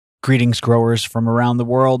Greetings, growers from around the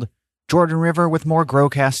world. Jordan River with more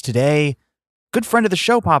Growcast today. Good friend of the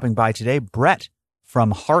show popping by today, Brett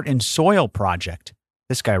from Heart and Soil Project.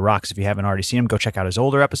 This guy rocks. If you haven't already seen him, go check out his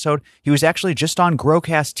older episode. He was actually just on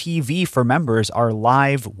Growcast TV for members, our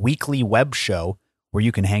live weekly web show where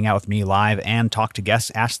you can hang out with me live and talk to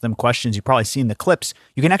guests, ask them questions. You've probably seen the clips.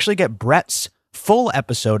 You can actually get Brett's full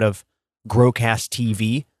episode of Growcast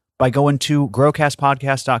TV by going to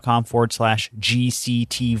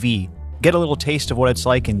growcastpodcast.com/GCTV. Get a little taste of what it's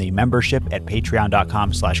like in the membership at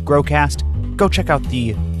patreon.com/growcast. Go check out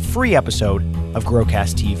the free episode of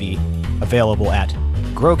Growcast TV available at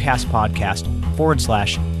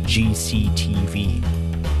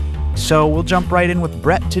growcastpodcast.com/GCTV. So we'll jump right in with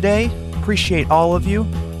Brett today. Appreciate all of you.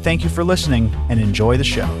 Thank you for listening and enjoy the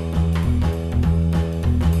show.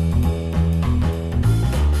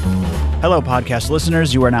 Hello, podcast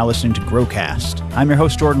listeners. You are now listening to Growcast. I'm your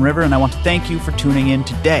host, Jordan River, and I want to thank you for tuning in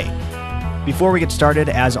today. Before we get started,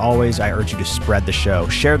 as always, I urge you to spread the show.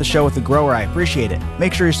 Share the show with a grower. I appreciate it.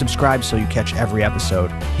 Make sure you're subscribed so you catch every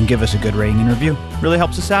episode, and give us a good rating and review. Really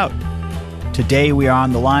helps us out. Today, we are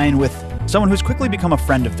on the line with someone who's quickly become a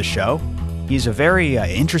friend of the show. He's a very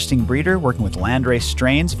interesting breeder working with landrace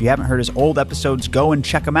strains. If you haven't heard his old episodes, go and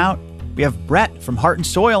check them out. We have Brett from Heart and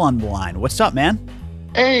Soil on the line. What's up, man?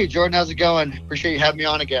 Hey, Jordan, how's it going? Appreciate you having me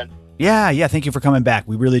on again. Yeah, thank you for coming back.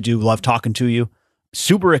 We really do love talking to you.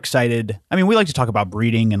 Super excited. I mean, we like to talk about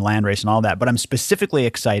breeding and landrace and all that, but I'm specifically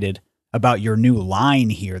excited about your new line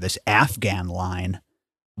here, this Afghan line.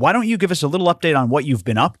 Why don't you give us a little update on what you've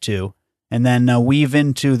been up to, and then weave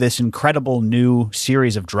into this incredible new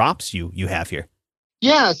series of drops you have here?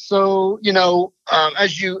 Yeah, so,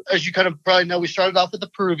 as you kind of probably know, we started off with the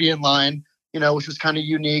Peruvian line, which was kind of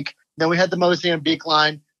unique. Then we had the Mozambique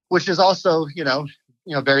line, which is also,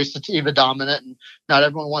 very sativa dominant, and not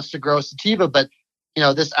everyone wants to grow sativa. But,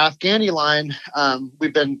 this Afghani line,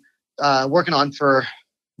 we've been working on for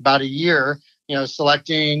about a year,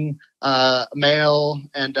 selecting a male,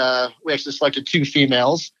 and we actually selected 2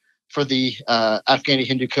 females for the Afghani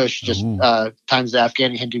Hindu Kush, times the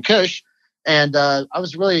Afghani Hindu Kush. And I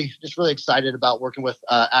was really excited about working with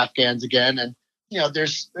Afghans again. And,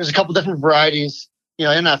 there's a couple different varieties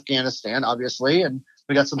in Afghanistan, obviously, and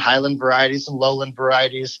we got some highland varieties, some lowland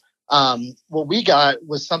varieties. What we got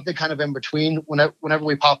was something kind of in between. Whenever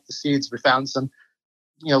we popped the seeds, we found some,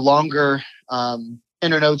 longer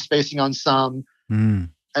internode spacing on some, and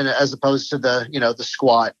as opposed to the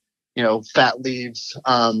squat, fat leaves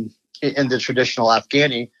in the traditional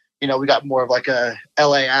Afghani. We got more of like a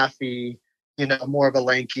LA Affy, more of a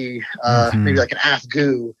lanky, maybe like an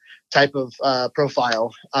Afgoo type of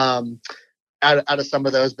profile. Out of some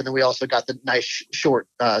of those, but then we also got the nice short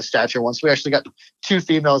stature ones. We actually got 2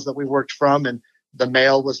 females that we worked from, and the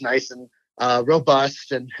male was nice and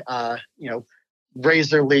robust and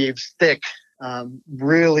razor leaves, thick,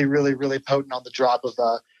 really potent on the drop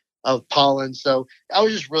of pollen. So I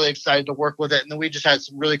was just really excited to work with it, and then we just had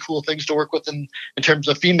some really cool things to work with in terms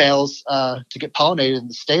of females to get pollinated in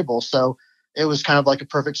the stable. So it was kind of like a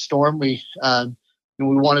perfect storm. We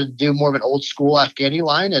wanted to do more of an old school Afghani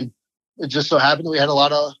line, and it just so happened that we had a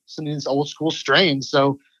lot of some of these old school strains.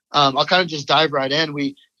 So I'll kind of just dive right in.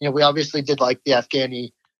 We obviously did like the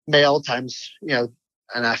Afghani male times, an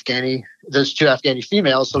Afghani, there's 2 Afghani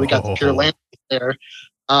females. So we got the pure land there.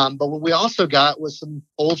 But what we also got was some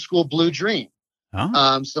old school Blue Dream,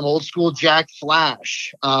 some old school Jack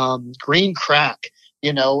Flash, Green Crack,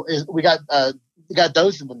 we got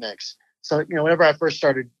those in the mix. So, whenever I first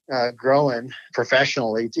started growing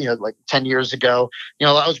professionally, like 10 years ago,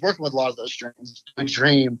 I was working with a lot of those strains. Blue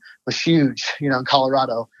Dream was huge, in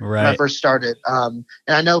Colorado when I first started. And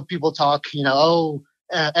I know people talk,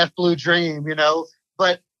 F Blue Dream,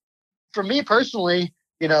 but for me personally,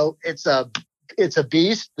 it's a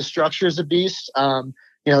beast. The structure is a beast. It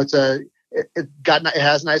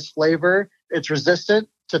has nice flavor. It's resistant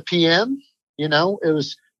to PM. It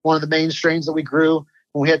was one of the main strains that we grew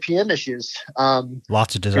when we had PM issues.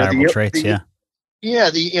 Lots of desirable traits, yeah. Yeah,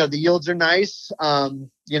 the yields are nice. So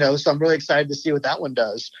I'm really excited to see what that one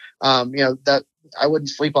does. That I wouldn't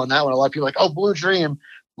sleep on that one. A lot of people are like, oh, Blue Dream.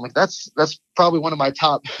 I'm like, that's probably one of my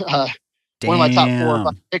top 4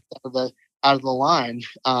 picks out of the line.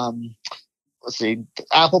 Let's see,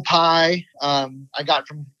 Apple Pie. I got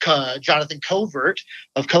from Jonathan Covert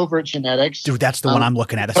of Covert Genetics. Dude, that's the one I'm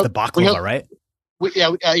looking at. That's the baklava, right?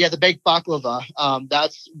 The baked baklava.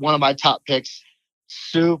 That's one of my top picks.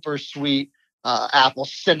 Super sweet apple,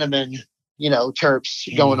 cinnamon,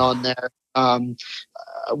 terps going on there.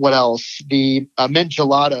 What else? The mint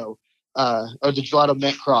gelato, or the gelato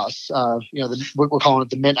mint cross. We're calling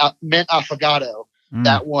it the mint affogato.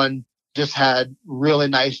 That one just had really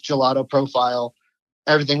nice gelato profile.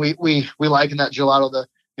 Everything we like in that gelato,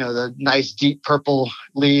 the nice deep purple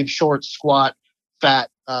leaves, short, squat, fat,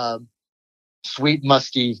 sweet,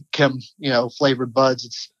 musty, flavored buds.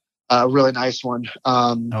 It's a really nice one.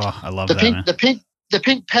 I love that, man. The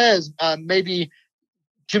pink Pez, maybe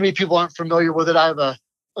too many people aren't familiar with it. I have a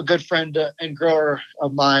good friend and grower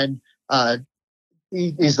of mine.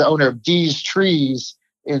 He's the owner of D's Trees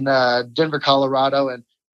in Denver, Colorado, and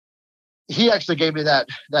he actually gave me that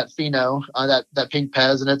pheno, that pink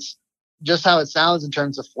Pez, and it's just how it sounds in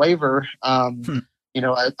terms of flavor.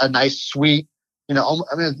 A nice sweet,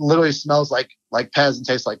 it literally smells like Pez and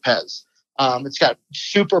tastes like Pez. It's got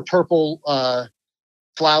super purple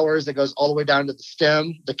flowers that goes all the way down to the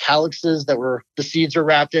stem. The calyxes the seeds were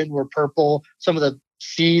wrapped in were purple. Some of the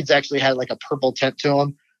seeds actually had like a purple tint to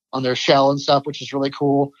them on their shell and stuff, which is really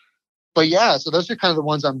cool. But yeah, so those are kind of the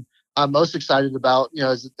ones I'm most excited about,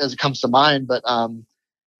 as it comes to mind. But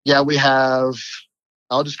we have,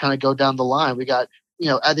 I'll just kind of go down the line. We got,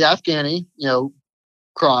 at the Afghani,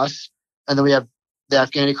 cross, and then we have the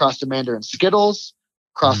Afghani cross to Mandarin Skittles,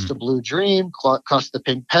 cross to Blue Dream, cross to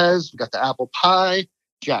Pink Pez. We got the Apple Pie,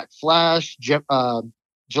 Jack Flash,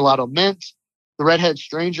 Gelato Mint, the Redhead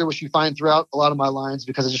Stranger, which you find throughout a lot of my lines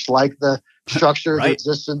because I just like the structure, right. The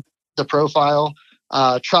existence, the profile.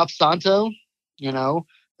 Trop Santo,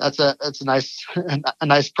 that's a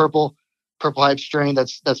nice purple hype strain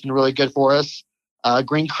that's been really good for us.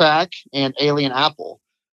 Green Crack and Alien Apple.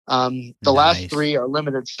 The last three are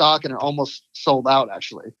limited stock and are almost sold out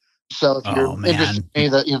actually. So if you're interested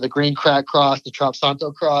in the Green Crack cross, the Trop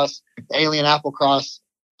Santo cross, the Alien Apple cross,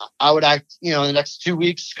 I would act in the next 2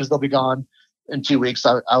 weeks because they'll be gone in 2 weeks.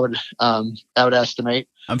 I would estimate.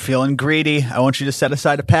 I'm feeling greedy. I want you to set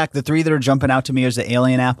aside a pack. The three that are jumping out to me is the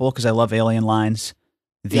Alien Apple because I love alien lines.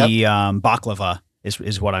 The baklava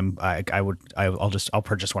is what I'll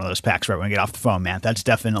purchase one of those packs right when I get off the phone, man. That's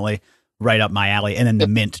definitely right up my alley. And then the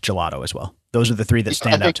mint gelato as well. Those are the three that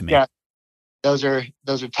stand out to me. Yeah, those are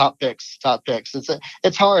top picks.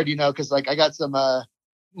 It's hard, because like I got some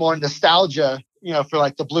more nostalgia, for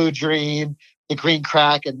like the Blue Dream, the Green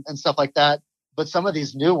Crack, and stuff like that. But some of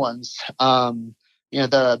these new ones,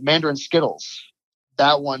 the Mandarin Skittles,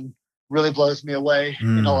 that one really blows me away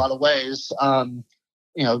in a lot of ways.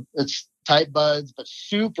 It's tight buds, but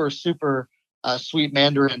super, super sweet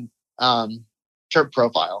Mandarin terp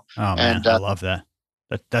profile. Oh man, and I love that.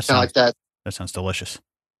 That sounds like that. That sounds delicious.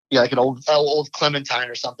 Yeah, like an old clementine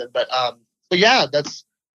or something. But yeah,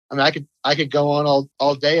 I could go on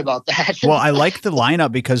all day about that. Well, I like the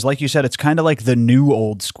lineup because, like you said, it's kind of like the new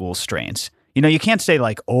old school strains. You can't say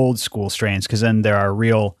like old school strains because then there are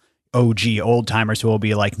real OG old timers who will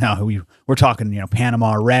be like, no, we're talking,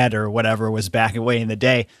 Panama Red or whatever was back way in the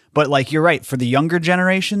day. But like, you're right. For the younger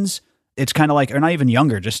generations, it's kind of like, or not even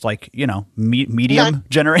younger, just like, medium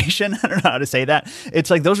generation. I don't know how to say that. It's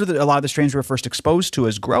like, those are a lot of the strains we were first exposed to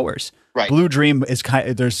as growers. Right. Blue Dream is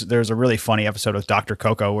there's a really funny episode with Dr.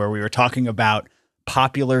 Coco where we were talking about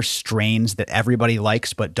popular strains that everybody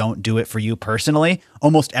likes, but don't do it for you personally.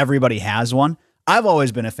 Almost everybody has one. I've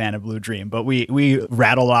always been a fan of Blue Dream, but we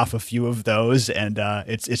rattled off a few of those, and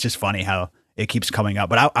it's just funny how it keeps coming up.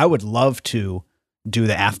 But I would love to do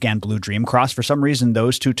the Afghan Blue Dream cross. For some reason,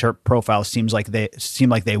 those two terp profiles seem like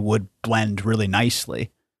they would blend really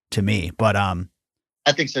nicely to me. But I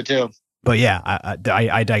think so too. But yeah,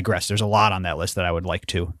 I digress. There's a lot on that list that I would like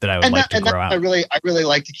to grow out. I really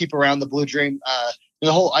like to keep around the Blue Dream.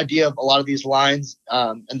 The whole idea of a lot of these lines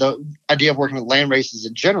and the idea of working with Landraces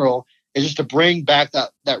in general is just to bring back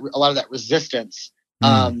that a lot of that resistance,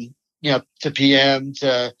 to PM,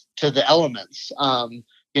 to the elements.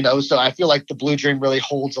 So I feel like the Blue Dream really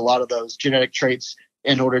holds a lot of those genetic traits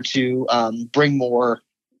in order to bring more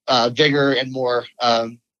vigor and more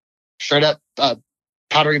straight up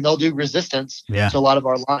powdery mildew resistance to a lot of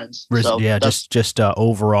our lines. Just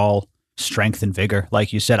overall strength and vigor,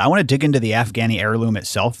 like you said. I want to dig into the Afghani heirloom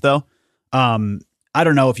itself, though. I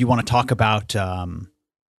don't know if you want to talk about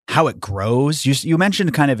how it grows. You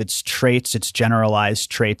mentioned kind of its traits, its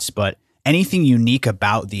generalized traits, but anything unique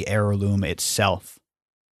about the heirloom itself?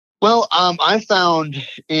 Well, I found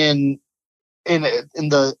in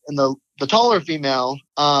the taller female,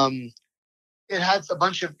 it has a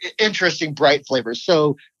bunch of interesting bright flavors.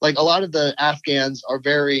 So, like a lot of the Afghans are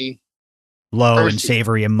very low earthy and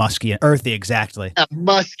savory and musky and earthy. Exactly. Yeah,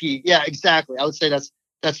 musky. Yeah, exactly. I would say that's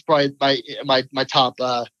probably my top.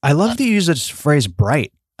 I love that you use this phrase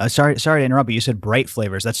 "bright." Sorry to interrupt, but you said bright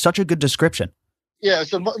flavors. That's such a good description. Yeah.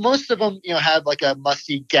 So most of them, have like a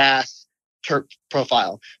musty gas terp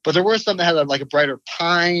profile, but there were some that had like a brighter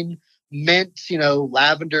pine, mint,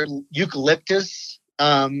 lavender, eucalyptus,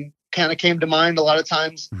 kind of came to mind a lot of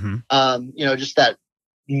times. Just that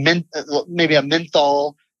mint, maybe a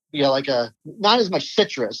menthol, like not as much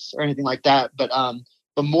citrus or anything like that, but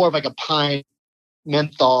more of like a pine,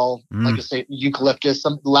 menthol, like I say, eucalyptus.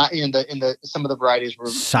 Some in the some of the varieties were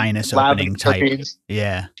sinus opening type. Terpenes.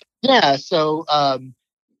 Yeah. So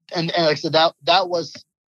and like I said, that was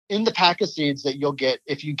in the pack of seeds that you'll get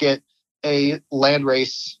if you get a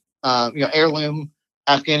landrace, heirloom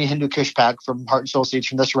Afghani Hindu Kush pack from Heart and Soul Seeds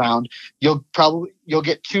from this round. You'll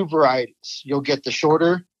get two varieties. You'll get the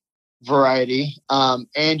shorter variety,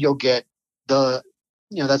 and you'll get the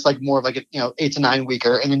that's like more of like a 8 to 9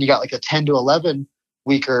 weeker, and then you got like a 10 to 11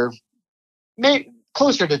 weeker, maybe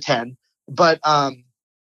closer to 10, but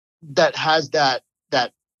that has that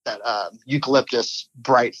eucalyptus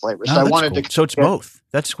bright flavor. So I wanted to. So it's both.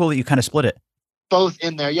 That's cool that you kind of split it. Both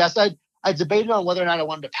in there. Yes, I debated on whether or not I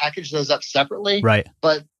wanted to package those up separately. Right.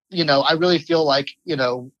 But I really feel like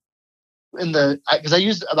because I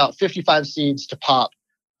used about 55 seeds to pop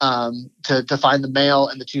to find the male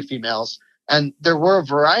and the two females, and there were a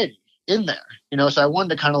variety in there. So I wanted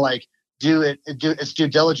to kind of like do its due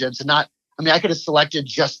diligence and not. I mean, I could have selected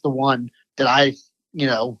just the one that I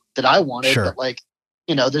wanted, sure. But like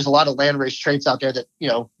there's a lot of landrace traits out there that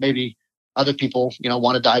maybe other people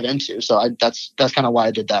want to dive into. So that's kind of why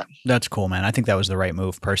I did that. That's cool, man. I think that was the right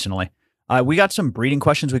move personally. We got some breeding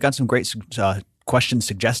questions. We got some great questions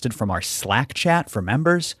suggested from our Slack chat for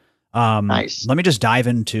members. Nice. Let me just dive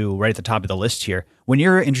into right at the top of the list here. When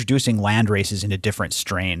you're introducing land races into different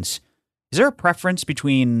strains, is there a preference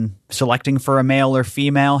between selecting for a male or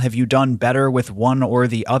female? Have you done better with one or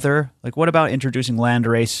the other? Like, what about introducing land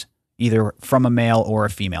race either from a male or a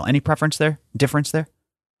female? Any difference there?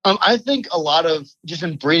 I think a lot of, just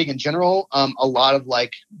in breeding in general, a lot of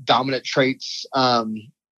like dominant traits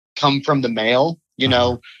come from the male. In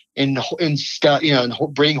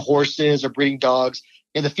breeding horses or breeding dogs.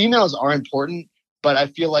 The females are important, but I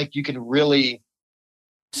feel like you can really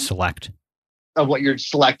select of what you're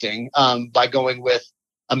selecting by going with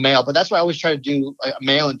a male. But that's why I always try to do a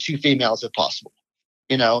male and two females if possible.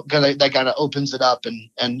 Because that kind of opens it up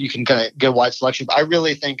and you can kind of get a wide selection. But I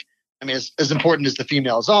really think, as important as the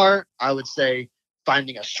females are, I would say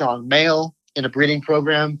finding a strong male in a breeding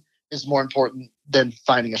program is more important than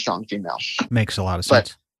finding a strong female. Makes a lot of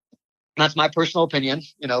sense. But that's my personal opinion,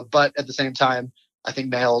 but at the same time, I think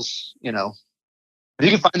males, if you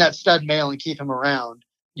can find that stud male and keep him around,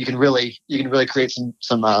 you can really create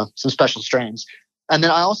some special strains. And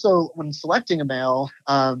then I also, when selecting a male,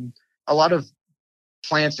 a lot of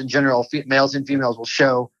plants in general, males and females will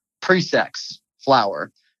show pre-sex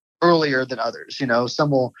flower earlier than others.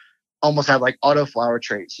 Some will almost have like auto flower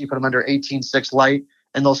traits. You put them under 18-6 light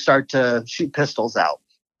and they'll start to shoot pistils out.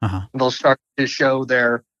 And they'll start to show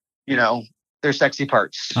their sexy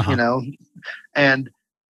parts, and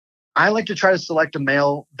I like to try to select a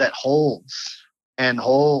male that holds and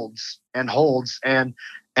holds and holds and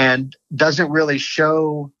doesn't really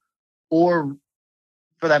show, or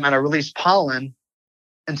for that matter, release pollen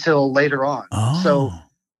until later on.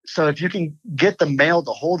 So if you can get the male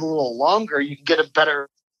to hold a little longer, you can get a better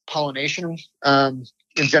pollination in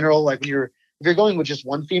general. Like if you're going with just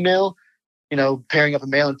one female, pairing up a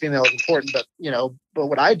male and female is important. But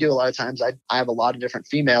what I do a lot of times, I have a lot of different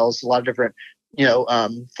females, a lot of different,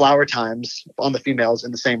 flower times on the females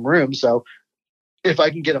in the same room. So if I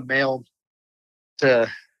can get a male to,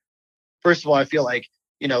 first of all, I feel like,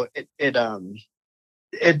 it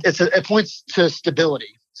points to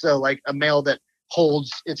stability. So like a male that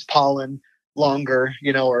holds its pollen longer,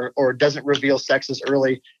 or doesn't reveal sex as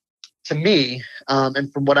early, to me,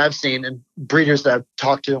 and from what I've seen and breeders that I've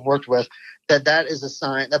talked to and worked with, that is a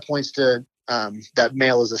sign that points to that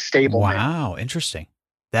male is a stable male. Wow, interesting.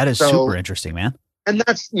 That is super interesting, man. And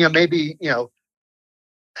that's, maybe,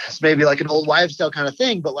 it's maybe like an old wives' tale kind of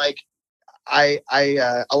thing, but like a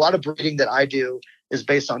lot of breeding that I do is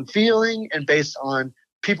based on feeling and based on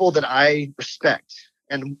people that I respect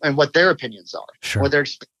and what their opinions are, sure, what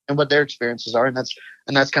their experiences are. And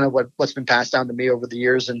that's kind of what's been passed down to me over the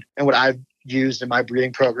years and what I've used in my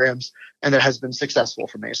breeding programs, and that has been successful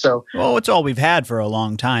for me. So, well, it's all we've had for a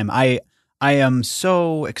long time. I am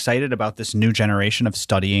so excited about this new generation of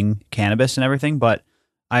studying cannabis and everything, but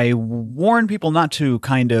I warn people not to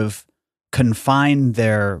kind of confine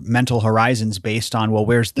their mental horizons based on, well,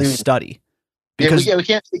 where's the study? Because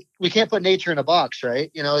we can't put nature in a box,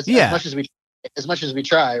 right? As much as we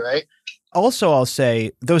try, right? Also, I'll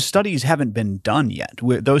say those studies haven't been done yet.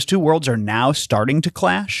 Those two worlds are now starting to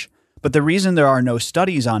clash, But the reason there are no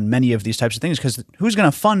studies on many of these types of things, because who's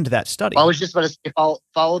going to fund that study? Well, I was just about to say,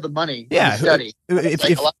 follow the money. Yeah. Study. If,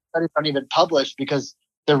 a lot of studies aren't even published because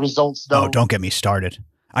the results don't. Oh, don't get me started.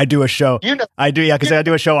 I do a show. I do, yeah, because I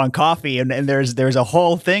do a show on coffee, and there's a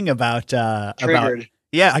whole thing about triggered.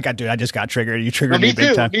 Yeah, I just got triggered. You triggered me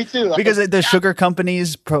big time. Me too. Because the sugar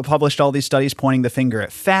companies published all these studies pointing the finger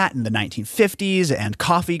at fat in the 1950s, and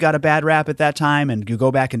coffee got a bad rap at that time. And you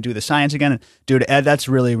go back and do the science again. And dude, Ed, that's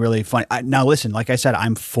really, really funny. Now, listen, like I said,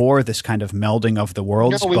 I'm for this kind of melding of the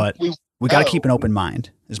worlds, but we got to keep an open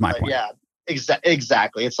mind, is my point. Yeah,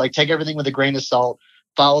 exactly. It's like take everything with a grain of salt,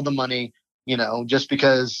 follow the money, just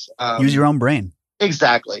because. Use your own brain.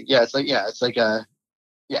 Exactly. Yeah, it's like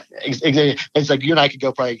it's like you and I could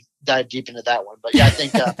go probably dive deep into that one, but yeah, I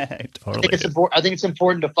think totally. I think it's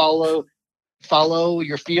important to follow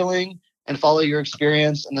your feeling and follow your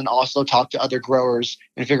experience, and then also talk to other growers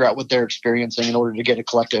and figure out what they're experiencing in order to get a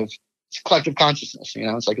collective consciousness.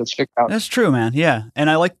 It's like let's figure out. That's true, man. Yeah, and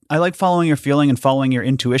I like following your feeling and following your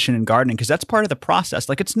intuition in gardening, because that's part of the process.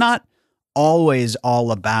 Like it's not always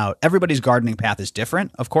all about, everybody's gardening path is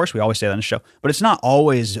different. Of course, we always say that on the show, but it's not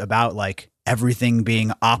always about like everything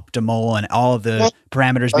being optimal and all of the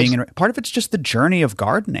parameters being in. Part of it's just the journey of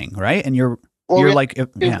gardening, right? And we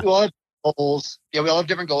all have goals. Yeah, we all have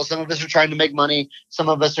different goals. Some of us are trying to make money. Some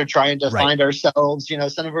of us are trying to find ourselves.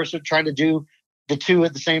 Some of us are trying to do the two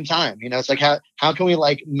at the same time. It's like how can we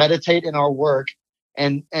like meditate in our work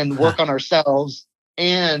and work on ourselves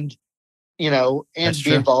and be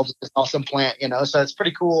involved with this awesome plant. So it's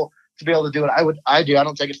pretty cool to be able to do what I do. I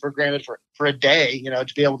don't take it for granted for a day.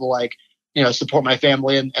 To be able to like support my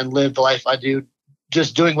family and live the life I do,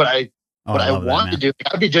 just doing what I want to do.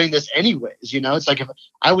 I'd be doing this anyways. It's like if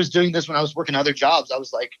I was doing this when I was working other jobs, I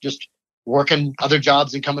was like just working other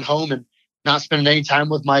jobs and coming home and not spending any time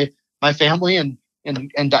with my family and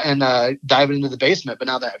diving into the basement. But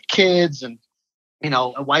now that I have kids and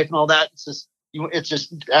a wife and all that, it's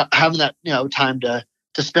just having that time to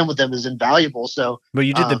spend with them is invaluable. So, but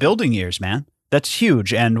you did the building years, man. That's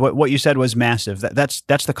huge. And what you said was massive. That's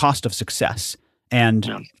the cost of success. And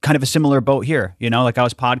kind of a similar boat here. Like I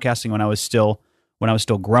was podcasting when I was still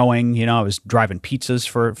growing. I was driving pizzas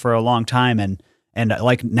for a long time, and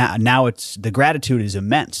like now it's, the gratitude is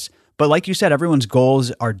immense. But like you said, everyone's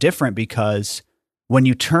goals are different, because when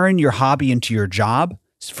you turn your hobby into your job,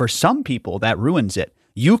 for some people that ruins it.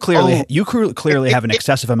 You clearly have an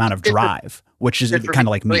excessive amount of drive, which is kind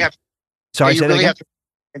of like me. Sorry, say that again?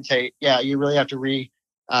 You really have to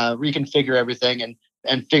reconfigure everything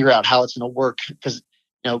and figure out how it's going to work, because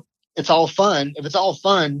it's all fun. If it's all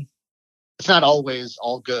fun, it's not always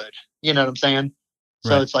all good. You know what I'm saying?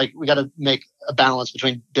 So It's like we got to make a balance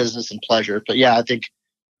between business and pleasure. But yeah, I think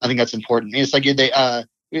that's important. It's like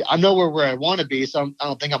I'm nowhere where I want to be, so I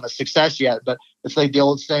don't think I'm a success yet. But it's like the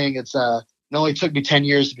old saying. It only took me 10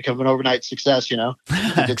 years to become an overnight success.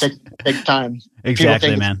 It takes time.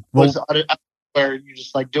 Exactly, man. Well, where you're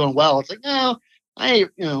just like doing well. It's like, no,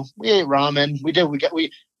 we ate ramen.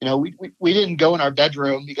 We didn't go in our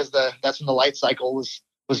bedroom because that's when the light cycle was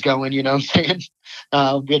going. You know what I'm saying?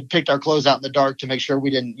 We had picked our clothes out in the dark to make sure we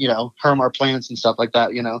didn't, harm our plants and stuff like that.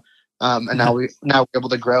 And now we're able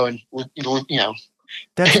to grow and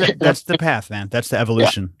That's the path, man. That's the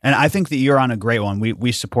evolution. Yeah. And I think that you're on a great one.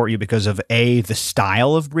 We support you because of the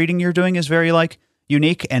style of breeding you're doing is very like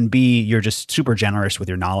unique, and B, you're just super generous with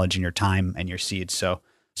your knowledge and your time and your seeds. So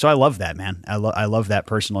I love that, man. I love that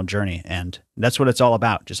personal journey, and that's what it's all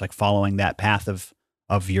about. Just like following that path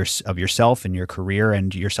of yourself and your career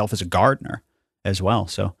and yourself as a gardener as well.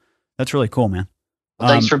 So that's really cool, man. Well,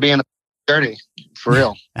 thanks for being a journey, for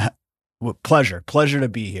real. Pleasure to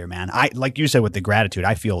be here, man. Like you said, with the gratitude,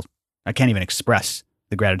 I can't even express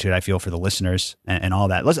the gratitude I feel for the listeners and all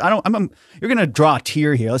that. You're going to draw a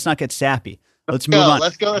tear here. Let's not get sappy. Let's move on.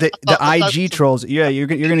 Let's go. The IG trolls. Yeah, you're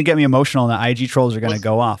going to get me emotional, and the IG trolls are going to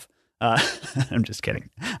go off. I'm just kidding.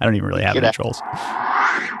 I don't even really have any trolls.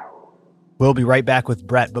 We'll be right back with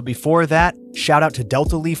Brett. But before that, shout out to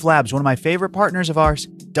Delta Leaf Labs, one of my favorite partners of ours.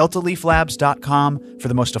 DeltaLeafLabs.com for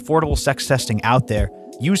the most affordable sex testing out there.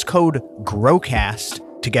 Use code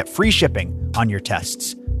GROWCAST to get free shipping on your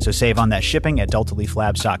tests. So save on that shipping at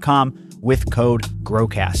DeltaLeafLabs.com with code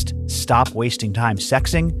GROWCAST. Stop wasting time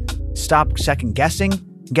sexing. Stop second guessing.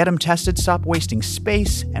 Get them tested. Stop wasting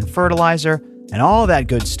space and fertilizer and all that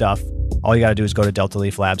good stuff. All you got to do is go to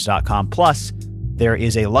DeltaLeafLabs.com. Plus, there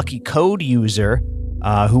is a lucky code user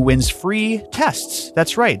who wins free tests.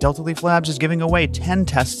 That's right. Delta Leaf Labs is giving away 10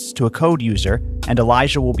 tests to a code user, and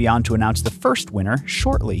Elijah will be on to announce the first winner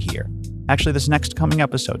shortly here. Actually, this next coming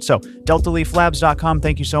episode. So, DeltaLeafLabs.com,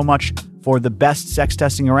 thank you so much For the best sex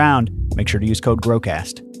testing around, make sure to use code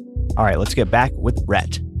GROWCAST. All right, let's get back with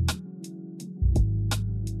Rhett.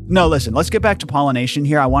 No, listen, let's get back to pollination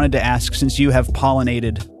here. I wanted to ask, since you have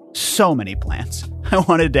pollinated so many plants, I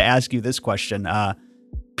wanted to ask you this question.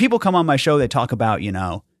 People come on my show, they talk about,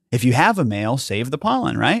 if you have a male, save the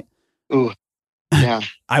pollen, right? Ooh, yeah.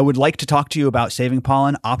 I would like to talk to you about saving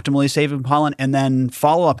pollen, optimally saving pollen, and then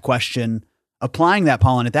follow-up question, applying that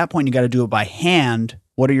pollen. At that point, you got to do it by hand.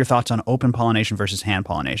 What are your thoughts on open pollination versus hand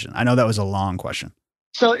pollination? I know that was a long question.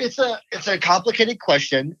 So it's a complicated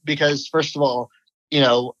question because, first of all,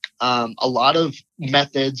 a lot of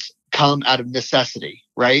methods come out of necessity,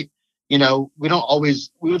 right? We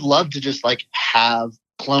would love to just like have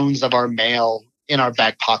clones of our male in our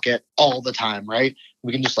back pocket all the time, right?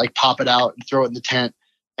 We can just like pop it out and throw it in the tent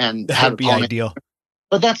and that have would be ideal.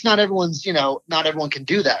 But that's not everyone's, not everyone can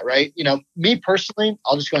do that, right? Me personally,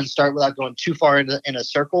 I'll just go ahead and start without going too far in a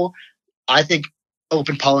circle. I think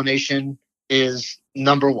open pollination is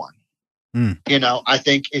number one. I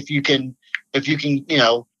think if you can,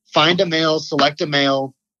 find a male, select a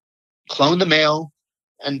male, clone the male,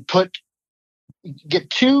 and get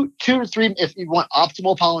two or three. If you want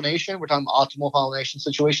optimal pollination, we're talking optimal pollination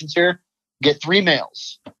situations here. Get 3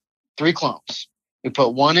 males, 3 clones. We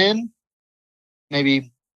put one in,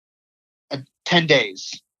 maybe 10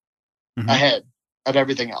 days ahead of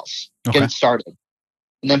everything else. Okay. Get it started,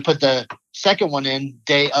 and then put the second one in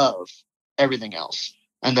day of everything else.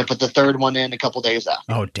 And then put the third one in a couple days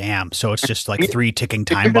after. Oh, damn. So it's just like 3 ticking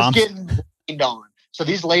time bombs? Just getting rained on. So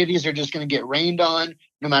these ladies are just going to get rained on,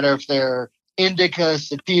 no matter if they're indica,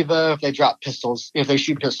 sativa, if they drop pistols, if they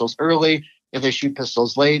shoot pistols early, if they shoot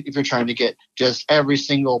pistols late, if you're trying to get just every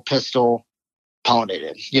single pistil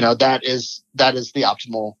pollinated. That is the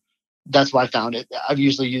optimal. That's why I found it. I've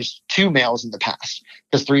usually used 2 males in the past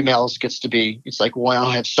because 3 males gets to be, it's like, well, I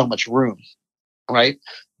don't have so much room. Right.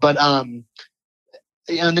 But, and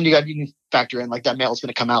then you can factor in like that male is going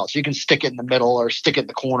to come out. So you can stick it in the middle or stick it in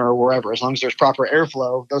the corner or wherever. As long as there's proper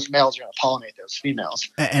airflow, those males are going to pollinate those females.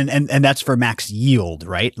 And that's for max yield,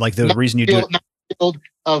 right? Like the reason you do it. Max yield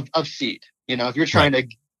of seed. If you're trying to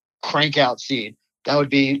crank out seed,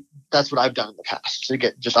 that's what I've done in the past to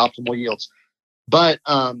get just optimal yields. But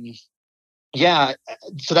yeah,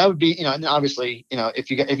 so that would be, and obviously,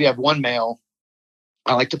 if you have one male,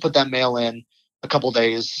 I like to put that male in a couple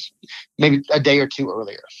days, maybe a day or 2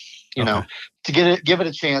 earlier, to give it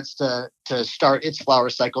a chance to start its flower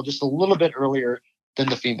cycle just a little bit earlier than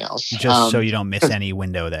the females. Just so you don't miss any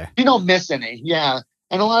window there. You don't miss any. Yeah.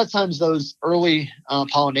 And a lot of times those early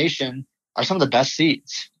pollination are some of the best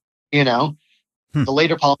seeds, The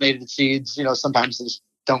later pollinated seeds, sometimes they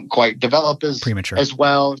don't quite develop as premature as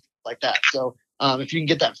well, like that. So if you can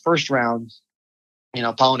get that first round,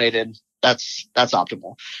 pollinated, that's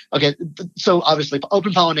optimal. Okay. So obviously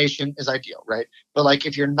open pollination is ideal, right? But like,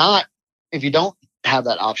 if you don't have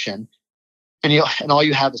that option and all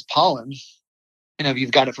you have is pollen,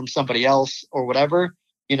 you've got it from somebody else or whatever,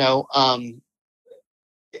 it's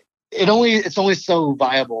only so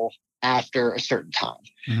viable after a certain time.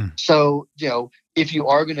 So, if you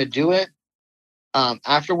are going to do it,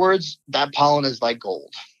 afterwards, that pollen is like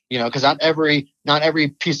gold, because not every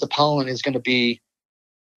piece of pollen is going to be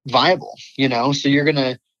viable, so you're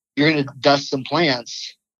gonna dust some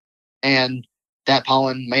plants and that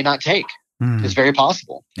pollen may not take. It's very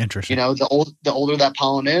possible. Interesting. The older that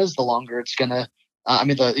pollen is, the longer it's gonna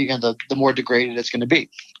the more degraded it's gonna be.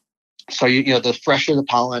 So the fresher the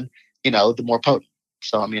pollen, the more potent.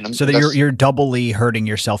 So so that you're doubly hurting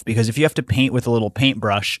yourself, because if you have to paint with a little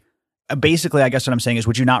paintbrush, basically, I guess what I'm saying is,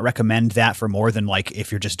 would you not recommend that for more than like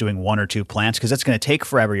if you're just doing 1 or 2 plants? Because that's going to take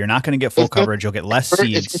forever. You're not going to get full coverage. You'll get less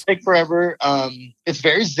seeds. It's going to take forever. It's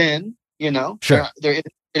very zen, Sure. It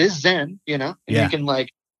is zen, and yeah.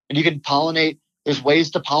 you can pollinate. There's ways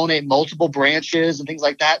to pollinate multiple branches and things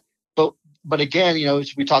like that. But again,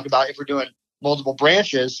 as we talk about, if we're doing multiple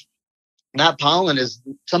branches, that pollen is,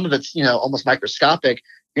 some of it's, almost microscopic.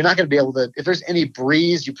 You're not going to be able to, if there's any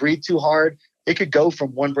breeze, you breathe too hard, it could go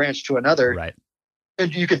from one branch to another. Right.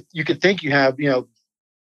 And you could think you have,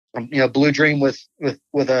 blue dream with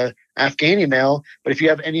a Afghani male, but if you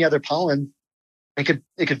have any other pollen, it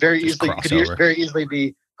could very easily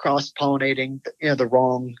be cross pollinating, the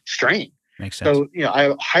wrong strain. Makes sense. So,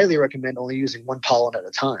 I highly recommend only using one pollen at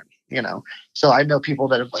a time. So I know people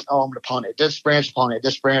that have like, oh, I'm going to pollinate this branch.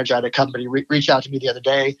 I had a company reach out to me the other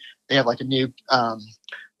day. They have like a new,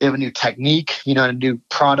 they have a new technique, a new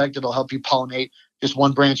product that'll help you pollinate just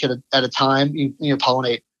one branch at a time. You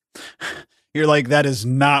pollinate. You're like, that is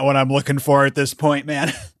not what I'm looking for at this point,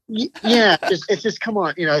 man. Yeah, it's just come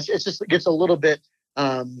on. It's just, it gets a little bit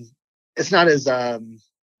it's not as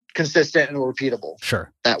consistent and repeatable.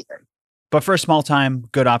 Sure. That way. But for a small time,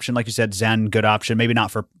 good option. Like you said, Zen, good option. Maybe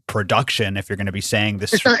not for production if you're going to be saying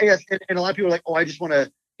this. It's not, yes, and a lot of people are like, oh, I just want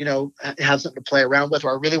to, have something to play around with,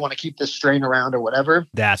 or I really want to keep this strain around or whatever.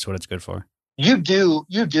 That's what it's good for. You do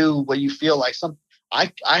what you feel like.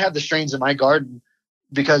 I have the strains in my garden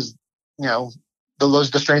because, those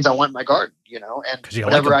are the strains I want in my garden, and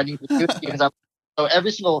whatever I need to do. Because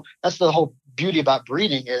that's the whole beauty about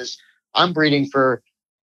breeding is I'm breeding for,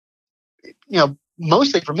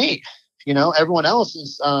 mostly for me. Everyone else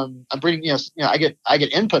is, I'm breeding, I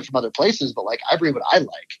get input from other places, but like I breed what I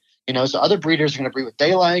like, so other breeders are going to breed what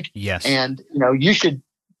they like. Yes. And, you should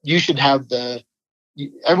have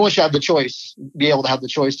everyone should have the choice, be able to have the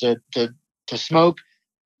choice to smoke,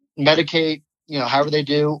 medicate, however they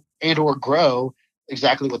do, and or grow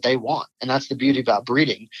exactly what they want. And that's the beauty about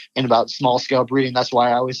breeding and about small scale breeding. That's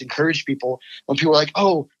why I always encourage people when people are like,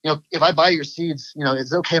 oh, if I buy your seeds,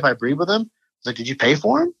 is it okay if I breed with them? It's like, did you pay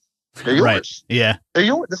for them? They're yours. Right. Yeah. They're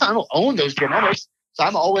yours. I don't own those genetics. So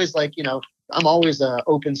I'm always like, I'm always an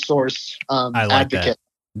open source I like advocate.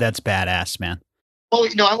 That's badass, man. Well,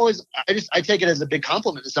 I take it as a big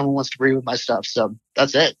compliment if someone wants to breed with my stuff. So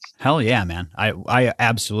that's it. Hell yeah, man. I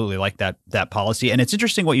absolutely like that policy. And it's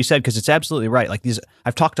interesting what you said, because it's absolutely right. Like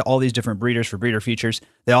I've talked to all these different breeders for breeder features.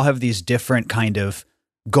 They all have these different kind of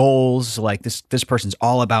goals. Like this person's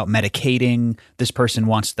all about medicating. This person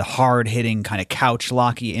wants the hard hitting kind of couch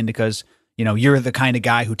locky indicas. You're the kind of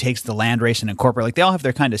guy who takes the landrace and incorporate. Like they all have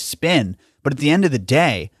their kind of spin. But at the end of the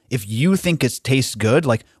day, if you think it tastes good,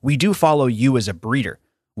 like we do follow you as a breeder.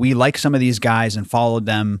 We like some of these guys and follow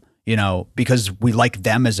them, because we like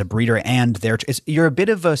them as a breeder, and you're a bit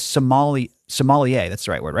of a sommelier. That's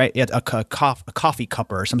the right word, right? Yeah, a coffee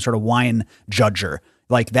cupper or some sort of wine judger.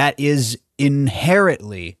 Like that is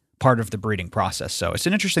inherently part of the breeding process. So it's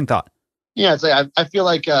an interesting thought. Yeah, it's like I feel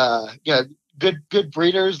like good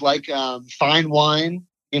breeders like fine wine,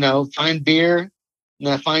 fine beer,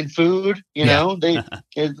 fine food. They're a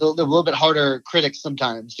little bit harder critics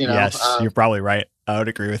sometimes. Yes, you're probably right. I would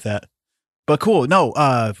agree with that. But cool.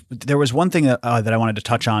 No, there was one thing that I wanted to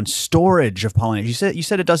touch on: storage of pollinators. You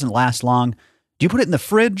said it doesn't last long. Do you put it in the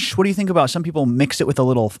fridge? What do you think about? Some people mix it with a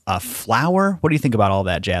little flour. What do you think about all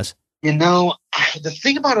that jazz? The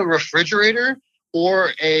thing about a refrigerator or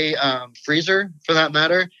a freezer, for that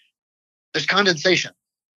matter, there's condensation.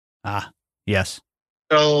 Yes.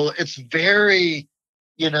 So it's very,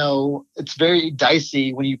 it's very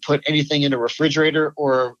dicey when you put anything in a refrigerator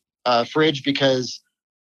or a fridge, because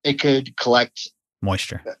it could collect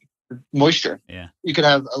moisture. Yeah. You could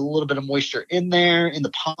have a little bit of moisture in there, in the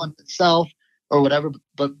pollen itself or whatever,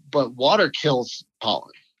 but water kills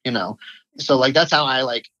pollen, So like, that's how I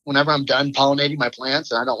like, whenever I'm done pollinating my plants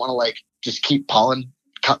and I don't want to like just keep pollen,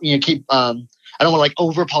 I don't want to like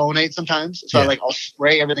over pollinate sometimes. So I'll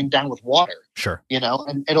spray everything down with water. Sure.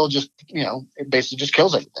 And it'll just, it basically just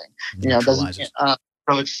kills everything. So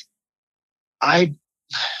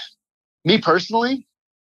me personally,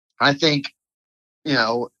 I think,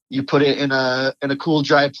 you put it in a cool,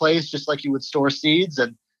 dry place, just like you would store seeds,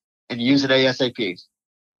 and use it ASAP.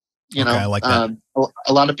 Okay, I like that.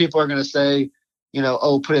 A lot of people are going to say,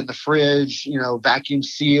 put it in the fridge, vacuum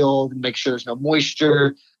sealed, and make sure there's no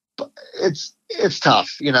moisture. But it's tough,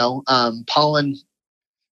 pollen,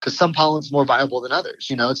 because some pollen's more viable than others.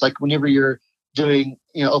 It's like whenever you're doing,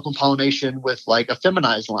 open pollination with like a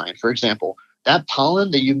feminized line, for example, that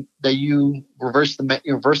pollen that you reverse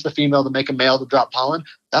the female to make a male to drop pollen,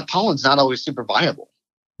 that pollen's not always super viable.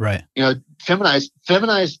 Right. Feminized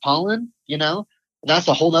pollen, that's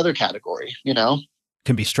a whole nother category,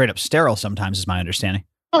 Can be straight up sterile sometimes, is my understanding.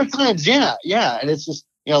 Sometimes, yeah. And it's just,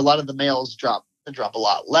 a lot of the males drop a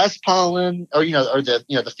lot less pollen, or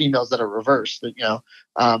the females that are reversed,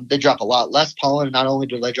 they drop a lot less pollen. And not only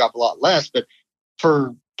do they drop a lot less, but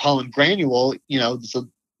per pollen granule, it's a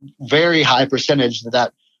very high percentage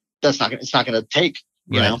it's not going to take,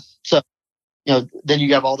 right. So, then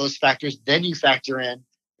you have all those factors. Then you factor in,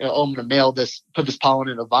 I'm going to put this pollen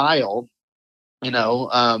in a vial,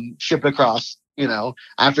 ship it across,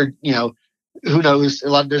 after, who knows,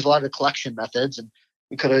 there's a lot of collection methods, and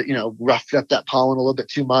we could have, roughed up that pollen a little bit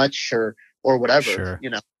too much or whatever, sure.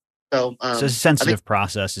 So, it's a sensitive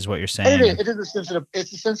process is what you're saying. It is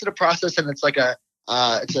a sensitive process, and it's like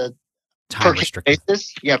it's a time per restricted. case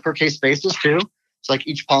basis. Yeah, per case basis too. It's like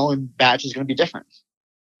each pollen batch is going to be different.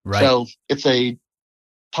 Right. So it's a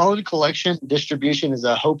pollen collection distribution is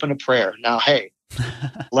a hope and a prayer. Now, hey,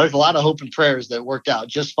 there's a lot of hope and prayers that worked out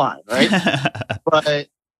just fine, right? But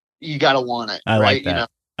you gotta want it. I right? like that.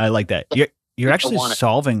 I like that. You're actually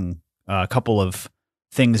solving a couple of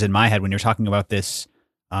things in my head when you're talking about this,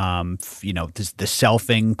 the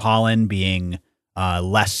selfing pollen being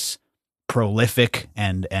less prolific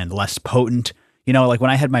and less potent. Like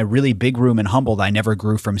when I had my really big room in Humboldt, I never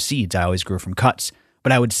grew from seeds. I always grew from cuts.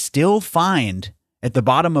 But I would still find at the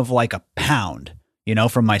bottom of like a pound,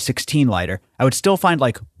 from my 16 lighter, I would still find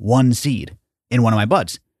like one seed in one of my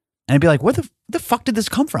buds. And I'd be like, where the fuck did this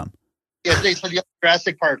come from? Yeah, they said the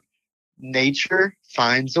Jurassic Park. Nature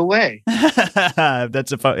finds a way.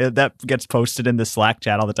 That gets posted in the Slack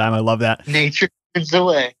chat all the time. I love that. Nature finds a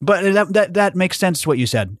way. But that makes sense to what you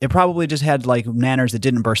said. It probably just had like nanners that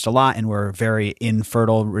didn't burst a lot and were very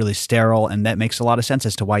infertile, really sterile, and that makes a lot of sense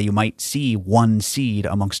as to why you might see one seed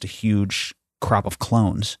amongst a huge crop of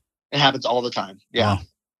clones. It happens all the time. Yeah. Wow.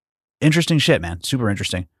 Interesting shit, man. Super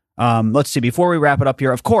interesting. Let's see. Before we wrap it up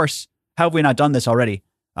here, of course, how have we not done this already?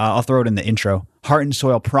 I'll throw it in the intro. Heart and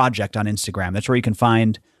Soil Project on Instagram. That's where you can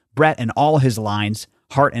find Brett and all his lines.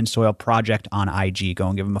 Heart and Soil Project on IG. Go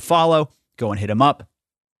and give him a follow. Go and hit him up.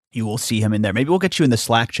 You will see him in there. Maybe we'll get you in the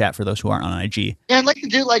Slack chat for those who aren't on IG. Yeah, I'd like to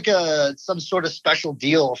do like some sort of special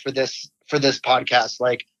deal for this podcast.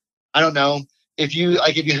 Like, I don't know if you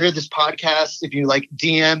hear this podcast, if you like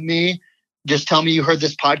DM me, just tell me you heard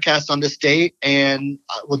this podcast on this date, and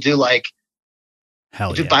we'll do like.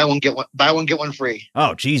 Hell yeah. Buy one get one free.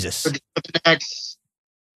 Oh, Jesus. For the next,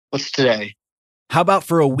 what's today? How about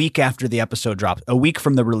for a week after the episode drops? A week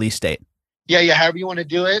from the release date? Yeah, however you want to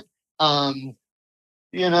do it. We'll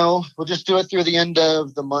just do it through the end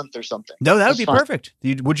of the month or something. No, that would be fine. Perfect.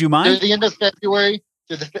 Would you mind? Through the end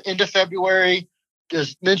of February,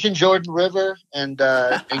 just mention Jordan River and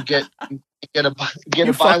get a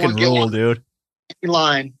buy one get one dude.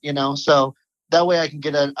 Line, so that way I can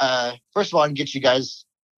get first of all, I can get you guys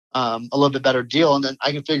a little bit better deal. And then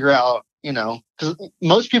I can figure out, because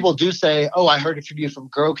most people do say, oh, I heard it from you from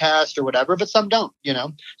Growcast or whatever, but some don't,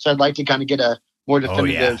 so I'd like to kind of get a more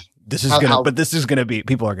definitive. Oh, yeah. This is going to be,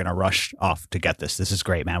 people are going to rush off to get this. This is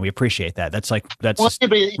great, man. We appreciate that.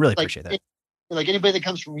 Really appreciate that. Like anybody that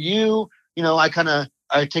comes from you, I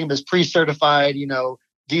take them as pre-certified,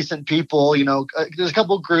 decent people, there's a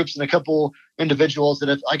couple of groups and a couple individuals that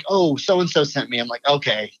have like, oh, so-and-so sent me. I'm like,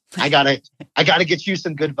 okay, I gotta get you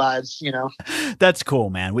some good vibes, That's cool,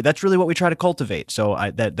 man. That's really what we try to cultivate. So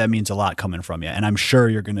that means a lot coming from you. And I'm sure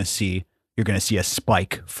you're going to see a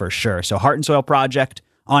spike for sure. So Heart and Soil Project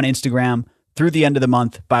on Instagram through the end of the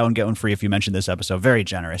month, buy one, get one free if you mentioned this episode. Very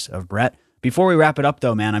generous of Brett. Before we wrap it up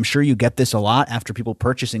though, man, I'm sure you get this a lot after people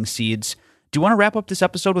purchasing seeds. Do you want to wrap up this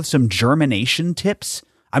episode with some germination tips?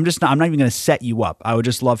 I'm not even going to set you up. I would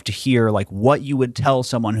just love to hear like what you would tell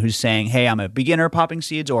someone who's saying, hey, I'm a beginner popping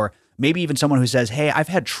seeds, or maybe even someone who says, hey, I've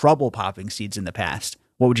had trouble popping seeds in the past.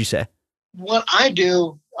 What would you say? What I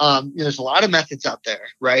do, there's a lot of methods out there,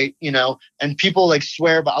 right? And people like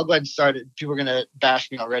swear, but I'll go ahead and start it. People are going to bash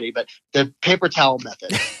me already, but the paper towel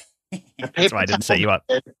method. That's why I didn't set you up.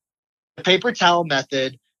 The paper towel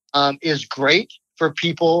method is great for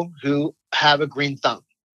people who have a green thumb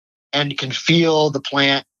and can feel the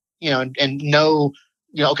plant, and know,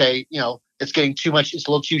 okay, it's getting too much, it's a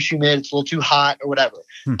little too humid, it's a little too hot or whatever.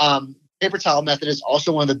 Paper towel method is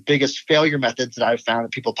also one of the biggest failure methods that I've found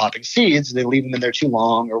of people popping seeds. They leave them in there too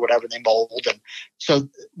long or whatever, they mold. And so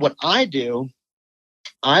what I do,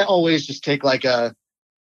 I always just take like a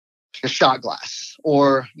shot glass,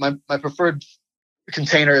 or my preferred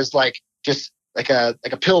container is like just like a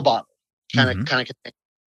pill bottle kind of container.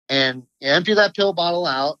 And you empty that pill bottle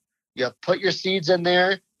out. You put your seeds in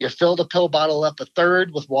there. You fill the pill bottle up a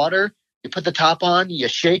third with water. You put the top on. You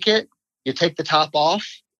shake it. You take the top off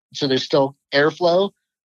so there's still airflow.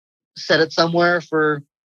 Set it somewhere for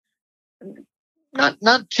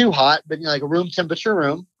not too hot, but like a room temperature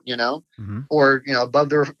room, or above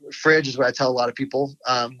the fridge is what I tell a lot of people,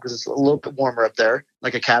 because it's a little bit warmer up there,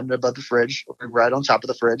 like a cabinet above the fridge or right on top of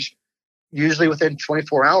the fridge. Usually within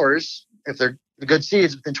 24 hours, if they're the good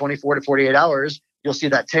seeds, within 24 to 48 hours, you'll see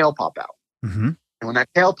that tail pop out. And when that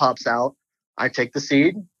tail pops out, I take the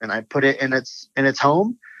seed and I put it in its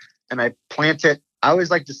home and I plant it. I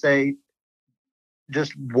always like to say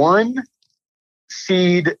just one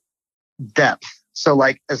seed depth. So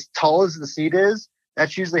like as tall as the seed is,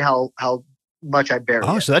 that's usually how much I bury it.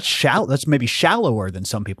 Oh, so that's shallow. That's maybe shallower than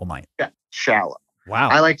some people might. Yeah, shallow. Wow.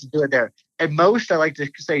 I like to do it there. At most, I like to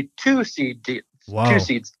say 2 seed deep. Whoa. 2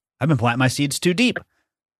 seeds. I've been planting my seeds too deep.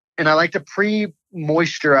 And I like to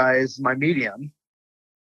pre-moisturize my medium.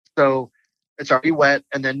 So it's already wet.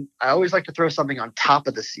 And then I always like to throw something on top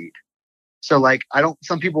of the seed. So like,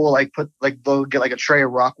 some people will like they'll get like a tray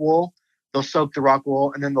of rock wool. They'll soak the rock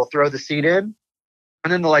wool and then they'll throw the seed in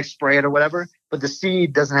and then they'll like spray it or whatever. but the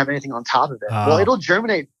seed doesn't have anything on top of it. Oh. Well, it'll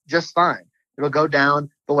germinate just fine. It'll go down.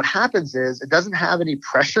 But what happens is it doesn't have any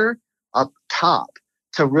pressure up top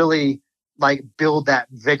to really like build that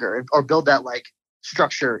vigor or build that like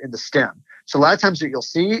structure in the stem. So a lot of times what you'll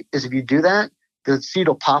see is if you do that, the seed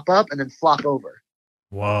will pop up and then flop over.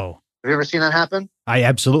 Whoa. Have you ever seen that happen? I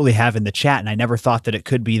absolutely have in the chat, and I never thought that it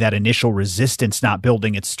could be that initial resistance not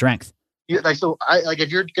building its strength.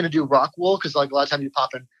 If you're going to do rock wool, because like a lot of times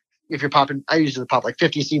I usually pop like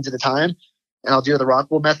 50 seeds at a time, and I'll do the rock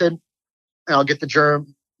wool method, and I'll get the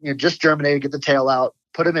germ, just germinate, get the tail out,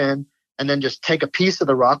 put them in, and then just take a piece of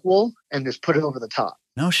the rock wool and just put it over the top.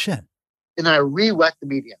 No shit. And then I re-wet the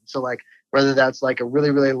medium. So like whether that's like a really,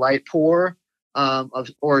 really light pour,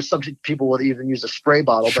 or some people will even use a spray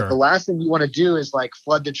bottle. Sure. But the last thing you want to do is like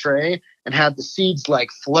flood the tray and have the seeds like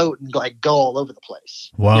float and like go all over the place.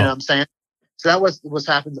 Whoa. You know what I'm saying? So that was what's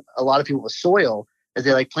happened a lot of people with soil is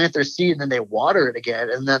they like plant their seed and then they water it again.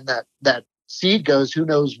 And then that seed goes who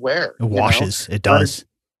knows where. It washes. It does.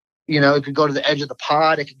 It could go to the edge of the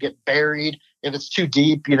pod. It could get buried. If it's too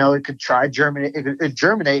deep, it could try germinate. It could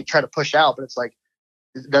germinate, try to push out, but it's like,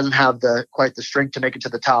 it doesn't have quite the strength to make it to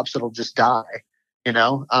the top, so it'll just die,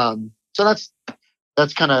 So that's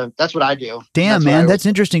what I do. Damn, man, that's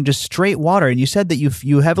interesting. Just straight water. And you said that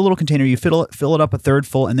you have a little container, you fill it up a third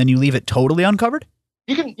full, and then you leave it totally uncovered?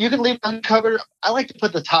 You can leave it uncovered. I like to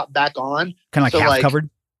put the top back on. Kind of like half covered?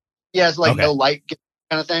 Yeah, it's like no light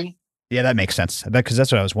kind of thing. Yeah, that makes sense. Because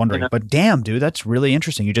that's what I was wondering. But damn, dude, that's really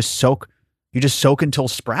interesting. You just soak until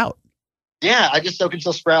sprout. Yeah, I just soak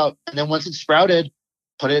until sprout. And then once it's sprouted,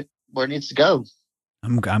 put it where it needs to go.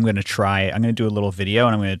 I'm going to do a little video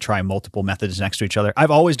and I'm going to try multiple methods next to each other.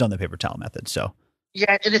 I've always done the paper towel method. So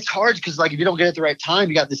yeah. And it's hard because like, if you don't get it at the right time,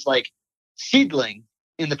 you got this like seedling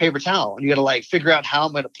in the paper towel and you got to like figure out how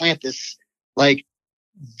I'm going to plant this like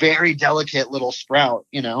very delicate little sprout,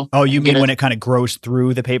 Oh, you mean when it kind of grows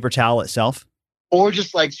through the paper towel itself? Or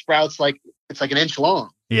just like sprouts, like it's like an inch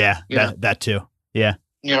long. Yeah. That too. Yeah.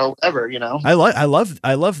 Whatever, I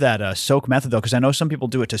love that soak method though, because I know some people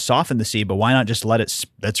do it to soften the seed, but why not just let it?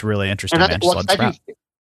 That's really interesting, man. Just let it sprout.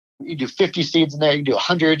 You do 50 seeds in there, you do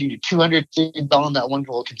 100, you do 200 seeds all in that one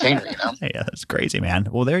little container, Yeah, that's crazy, man.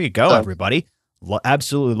 Well, there you go, everybody.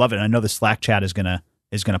 Absolutely love it. And I know the Slack chat is gonna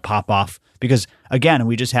pop off because again,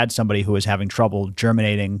 we just had somebody who was having trouble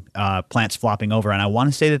germinating, plants flopping over, and I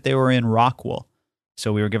want to say that they were in rock wool.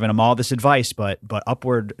 So we were giving them all this advice, but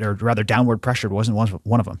upward or rather downward pressure wasn't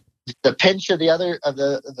one of them. The pinch of the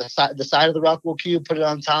side of the rock wool cube, put it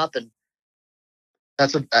on top, and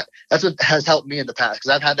that's what has helped me in the past because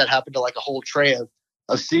I've had that happen to like a whole tray of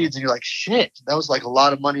seeds, and you're like, shit, that was like a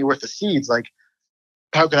lot of money worth of seeds. Like,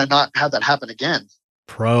 how could I not have that happen again?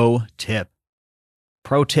 Pro tip,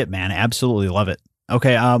 man, absolutely love it.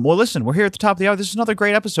 Okay, well, listen, we're here at the top of the hour. This is another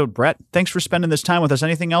great episode, Brett. Thanks for spending this time with us.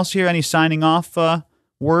 Anything else here? Any signing off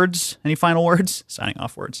words? Any final words? Signing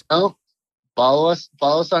off words. Oh, follow us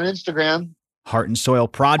on Instagram. Heart and Soil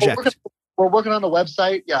Project. We're working on a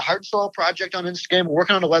website. Yeah, Heart and Soil Project on Instagram. We're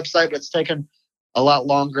working on a website, but it's taken a lot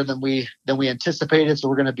longer than we anticipated. So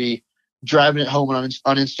we're going to be driving it home on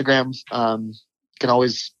Instagram. You can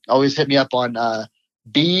always hit me up on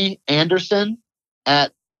B Anderson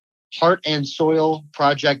at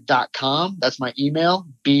heartandsoilproject.com. That's my email,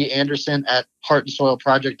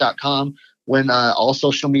 banderson@heartandsoilproject.com. When all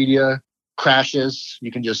social media crashes, you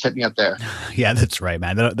can just hit me up there. Yeah, that's right,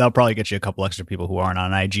 man. That'll probably get you a couple extra people who aren't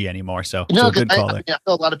on IG anymore. So good call there. I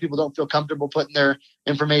feel a lot of people don't feel comfortable putting their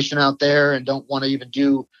information out there and don't want to even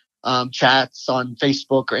do chats on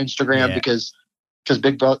Facebook or Instagram because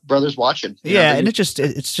Big Brother's watching. Yeah, and it's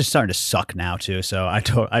just starting to suck now too. So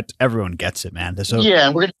everyone gets it, man. Yeah,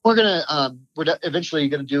 we're eventually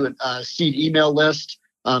gonna do a seed email list,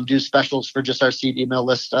 do specials for just our seed email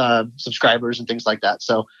list subscribers and things like that.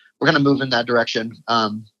 So we're gonna move in that direction.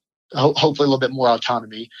 Hopefully a little bit more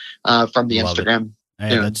autonomy from the Instagram.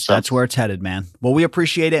 Hey, that's where it's headed, man. Well, we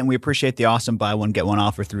appreciate it, and we appreciate the awesome buy one get one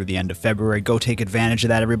offer through the end of February. Go take advantage of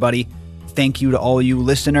that, everybody. Thank you to all you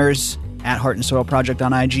listeners. At Heart and Soil Project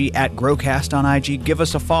on IG, at Growcast on IG. Give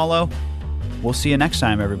us a follow. We'll see you next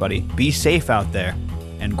time, everybody. Be safe out there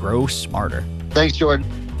and grow smarter. Thanks, Jordan.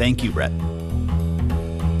 Thank you, Brett.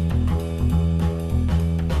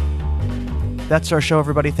 That's our show,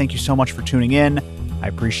 everybody. Thank you so much for tuning in. I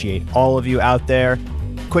appreciate all of you out there.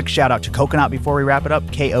 Quick shout out to Coconut before we wrap it up.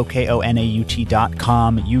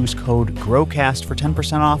 KOKONAUT.com. Use code GROWCAST for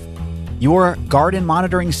 10% off your garden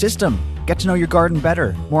monitoring system. Get to know your garden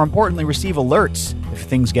better. More importantly, receive alerts if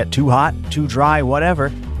things get too hot, too dry,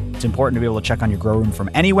 whatever. It's important to be able to check on your grow room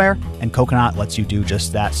from anywhere, and Coconut lets you do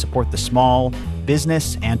just that. Support the small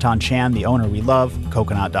business. Anton Chan, the owner we love,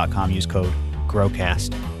 coconut.com. Use code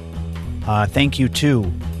GROWCAST. Thank you to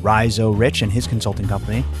Rizo Rich and his consulting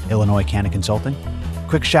company, Illinois Canna Consulting.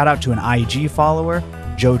 Quick shout out to an IG follower,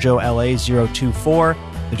 JojoLA024.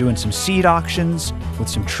 They're doing some seed auctions with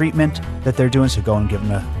some treatment that they're doing, so go and give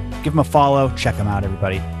them a follow. Check them out,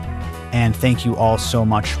 everybody. And thank you all so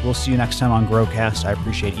much. We'll see you next time on GrowCast. I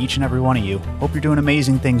appreciate each and every one of you. Hope you're doing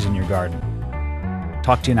amazing things in your garden.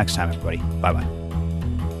 Talk to you next time, everybody. Bye-bye.